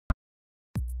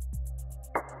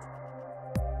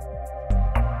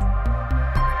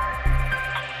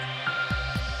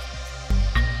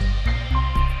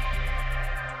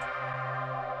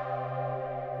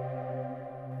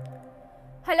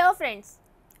friends,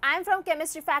 I am from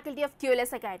Chemistry faculty of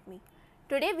QLS Academy.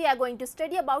 Today we are going to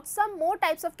study about some more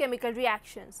types of chemical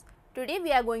reactions. Today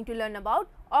we are going to learn about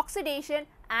oxidation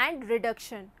and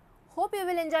reduction. Hope you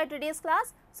will enjoy today's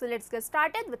class. So let's get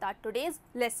started with our today's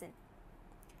lesson.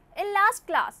 In last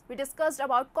class, we discussed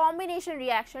about combination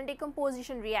reaction,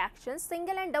 decomposition reactions,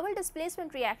 single and double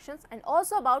displacement reactions, and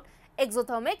also about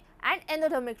exothermic and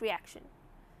endothermic reaction.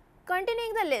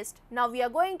 Continuing the list, now we are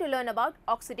going to learn about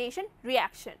oxidation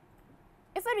reaction.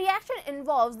 If a reaction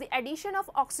involves the addition of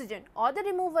oxygen or the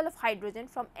removal of hydrogen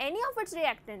from any of its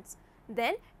reactants,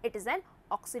 then it is an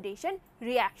oxidation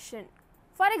reaction.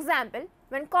 For example,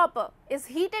 when copper is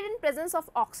heated in presence of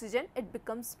oxygen, it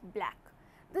becomes black.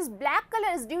 This black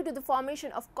color is due to the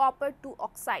formation of copper 2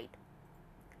 oxide.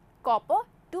 Copper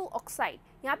 2 oxide.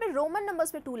 यहाँ पे Roman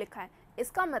numbers पे 2 लिखा है.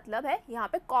 इसका मतलब है यहाँ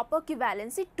पे कॉपर की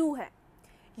वैलेंसी 2 है.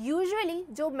 यूजुअली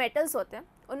जो मेटल्स होते हैं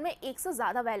उनमें एक से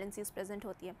ज़्यादा वैलेंसीज प्रेजेंट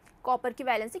होती है. कॉपर की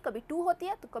वैलेंसी कभी 2 होती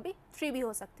है तो कभी 3 भी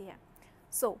हो सकती है.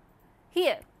 So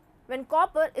here when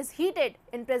copper is heated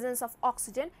in presence of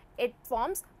oxygen, it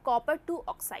forms copper 2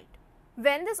 oxide.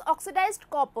 When this oxidized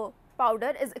copper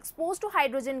powder is exposed to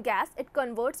hydrogen gas, it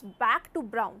converts back to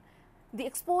brown. The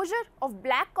exposure of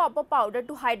black copper powder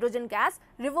to hydrogen gas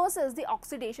reverses the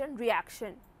oxidation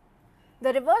reaction.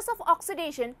 The reverse of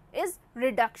oxidation is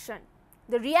reduction.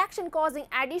 The reaction causing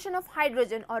addition of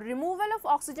hydrogen or removal of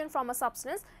oxygen from a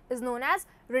substance is known as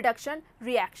reduction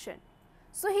reaction.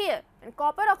 So here, when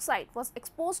copper oxide was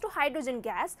exposed to hydrogen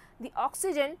gas, the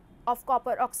oxygen of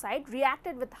copper oxide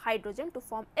reacted with hydrogen to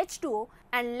form H2O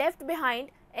and left behind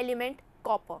element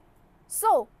copper.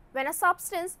 So, when a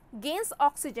substance gains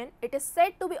oxygen, it is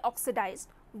said to be oxidized,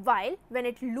 while when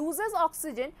it loses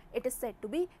oxygen, it is said to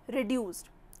be reduced.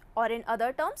 Or in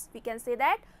other terms, we can say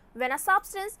that when a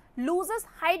substance loses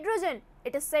hydrogen,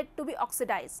 it is said to be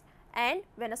oxidized, and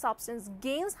when a substance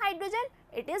gains hydrogen,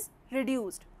 it is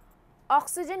reduced.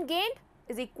 Oxygen gained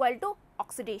is equal to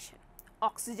oxidation.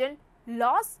 Oxygen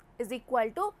loss is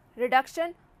equal to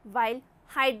reduction, while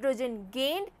hydrogen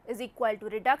gained is equal to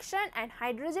reduction and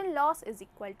hydrogen loss is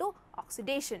equal to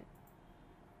oxidation.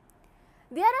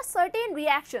 There are certain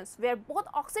reactions where both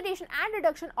oxidation and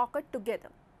reduction occur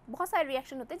together. बहुत सारे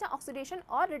reaction होते हैं जहाँ oxidation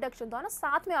और reduction दोनों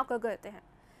साथ में occur करते हैं.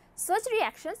 Such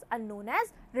reactions are known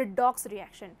as redox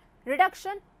reaction,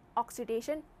 reduction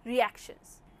oxidation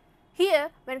reactions. Here,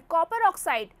 when copper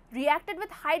oxide reacted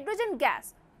with hydrogen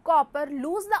gas, copper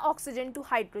lose the oxygen to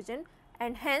hydrogen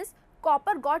and hence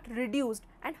copper got reduced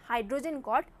and hydrogen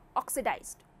got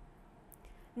oxidized.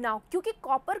 Now, क्योंकि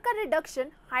copper का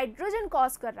reduction hydrogen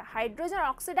cause कर रहा है, hydrogen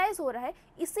oxidize हो रहा है,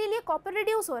 इसीलिए copper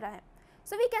reduce हो रहा है.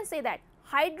 So we can say that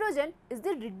hydrogen is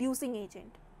the reducing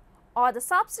agent, or the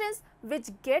substance which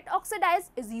get oxidized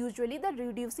is usually the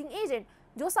reducing agent.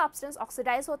 जो substance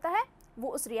oxidize होता है वो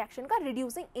उस reaction का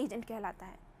reducing agent कहलाता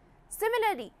है.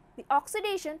 Similarly, the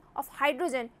oxidation of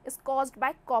hydrogen is caused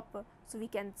by copper. So we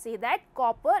can say that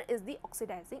copper is the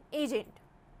oxidizing agent,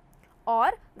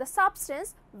 or the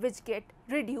substance which get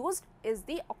reduced is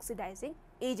the oxidizing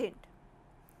agent.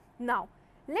 Now,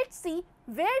 let's see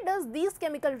where does these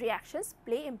chemical reactions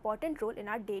play important role in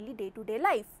our daily day-to-day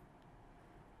life.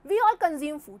 We all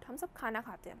consume food. हम सब खाना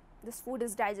खाते हैं. This food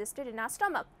is digested in our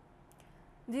stomach.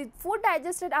 The food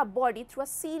digested our body through a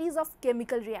series of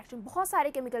chemical reactions. बहुत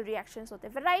सारे chemical reactions होते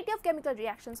हैं. Variety of chemical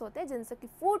reactions होते हैं जिनसे कि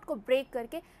food को break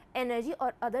करके energy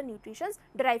और other nutritions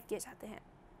derive किए जाते हैं.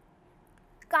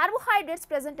 Carbohydrates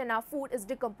present in our food is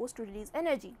decomposed to release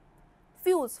energy.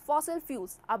 Fuels, fossil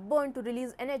fuels are burned to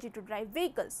release energy to drive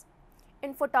vehicles.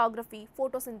 In photography,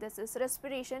 photosynthesis,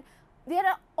 respiration, there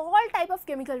are all type of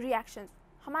chemical reactions.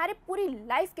 हमारे पूरी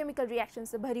life chemical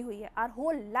reactions से भरी हुई है. Our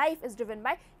whole life is driven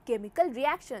by chemical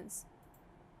reactions.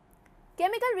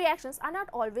 Chemical reactions are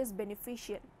not always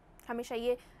beneficial. हमेशा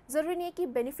ये ज़रूरी नहीं है कि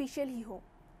beneficial ही हो.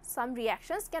 Some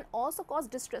reactions can also cause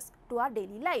distress to our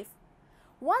daily life.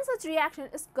 One such reaction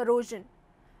is corrosion.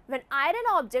 When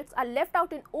iron objects are left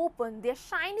out in open, their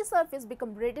shiny surface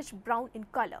becomes reddish brown in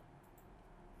color.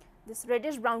 This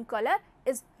reddish brown color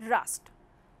is rust.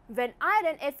 When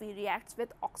iron Fe reacts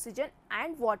with oxygen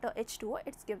and water H2O,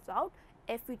 it gives out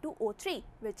Fe2O3,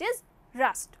 which is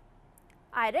rust,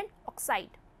 iron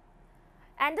oxide.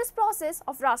 And this process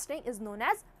of rusting is known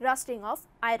as rusting of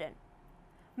iron.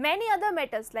 Many other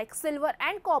metals like silver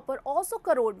and copper also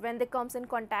corrode when they comes in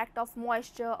contact of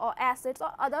moisture or acids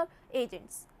or other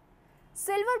agents.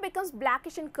 Silver becomes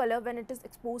blackish in color when it is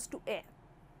exposed to air.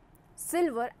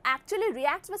 Silver actually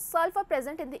reacts with sulfur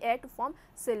present in the air to form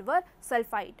silver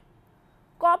sulfide.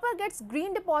 Copper gets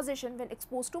green deposition when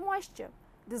exposed to moisture.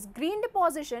 This green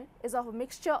deposition is of a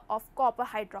mixture of copper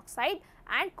hydroxide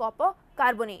and copper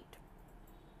carbonate.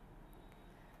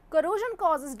 Corrosion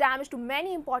causes damage to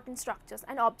many important structures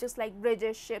and objects like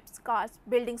bridges, ships, cars,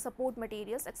 building support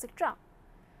materials, etc.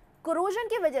 Corrosion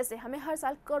की वजह से हमें हर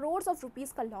साल crores of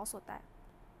rupees का loss होता है.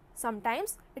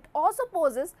 Sometimes it also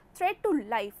poses threat to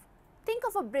life. Think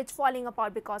of a bridge falling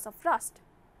apart because of rust.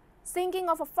 Sinking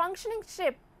of a functioning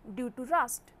ship due to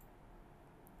rust.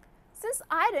 Since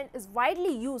iron is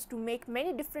widely used to make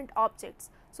many different objects,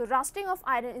 so rusting of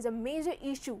iron is a major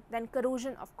issue than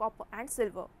corrosion of copper and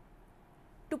silver.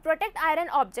 To protect iron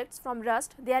objects from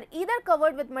rust, they are either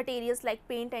covered with materials like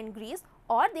paint and grease,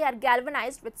 or they are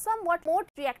galvanized with somewhat more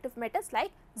reactive metals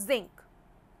like zinc.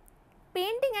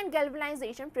 Painting and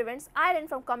galvanization prevents iron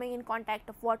from coming in contact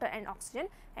of water and oxygen,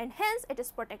 and hence it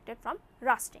is protected from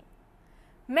rusting.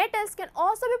 Metals can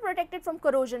also be protected from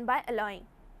corrosion by alloying,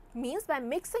 means by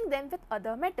mixing them with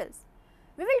other metals.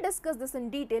 We will discuss this in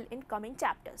detail in coming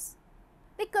chapters.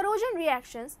 The corrosion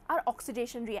reactions are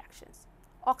oxidation reactions.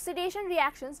 Oxidation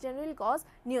reactions generally cause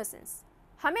nuisance.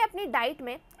 हमें अपनी diet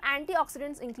में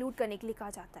antioxidants include करने के लिए कहा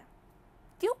जाता है.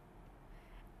 क्यों?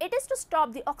 It is to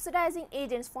stop the oxidizing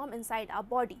agents formed inside our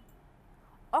body.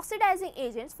 Oxidizing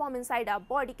agents formed inside our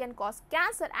body can cause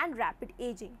cancer and rapid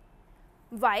aging,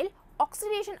 while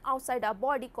oxidation outside our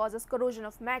body causes corrosion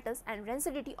of metals and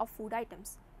rancidity of food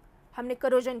items. हमने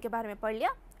corrosion के बारे में पढ़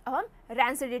लिया, अब हम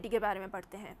rancidity के बारे में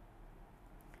पढ़ते हैं.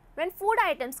 When food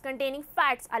items containing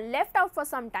fats are left out for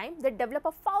some time, they develop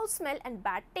a foul smell and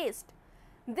bad taste.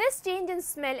 This change in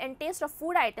smell and taste of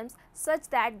food items such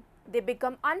that they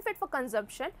become unfit for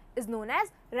consumption is known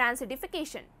as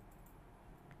rancidification.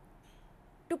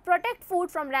 To protect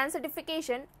food from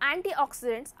rancidification,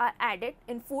 antioxidants are added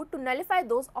in food to nullify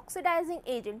those oxidizing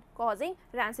agents causing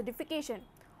rancidification.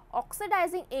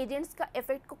 Oxidizing agents का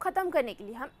effect को खत्म करने के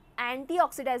लिए हम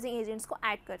anti-oxidizing agents को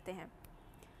add करते हैं.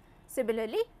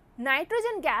 Similarly,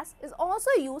 nitrogen gas is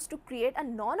also used to create a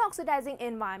non-oxidizing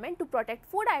environment to protect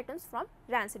food items from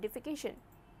rancidification.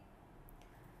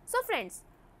 So friends,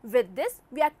 with this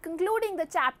we are concluding the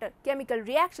chapter Chemical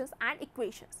Reactions and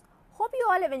Equations. Hope you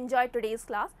all have enjoyed today's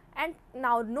class and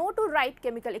now know to write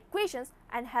chemical equations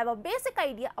and have a basic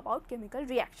idea about chemical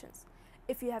reactions.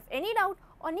 If you have any doubt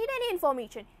or need any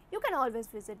information, you can always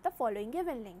visit the following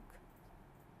given link.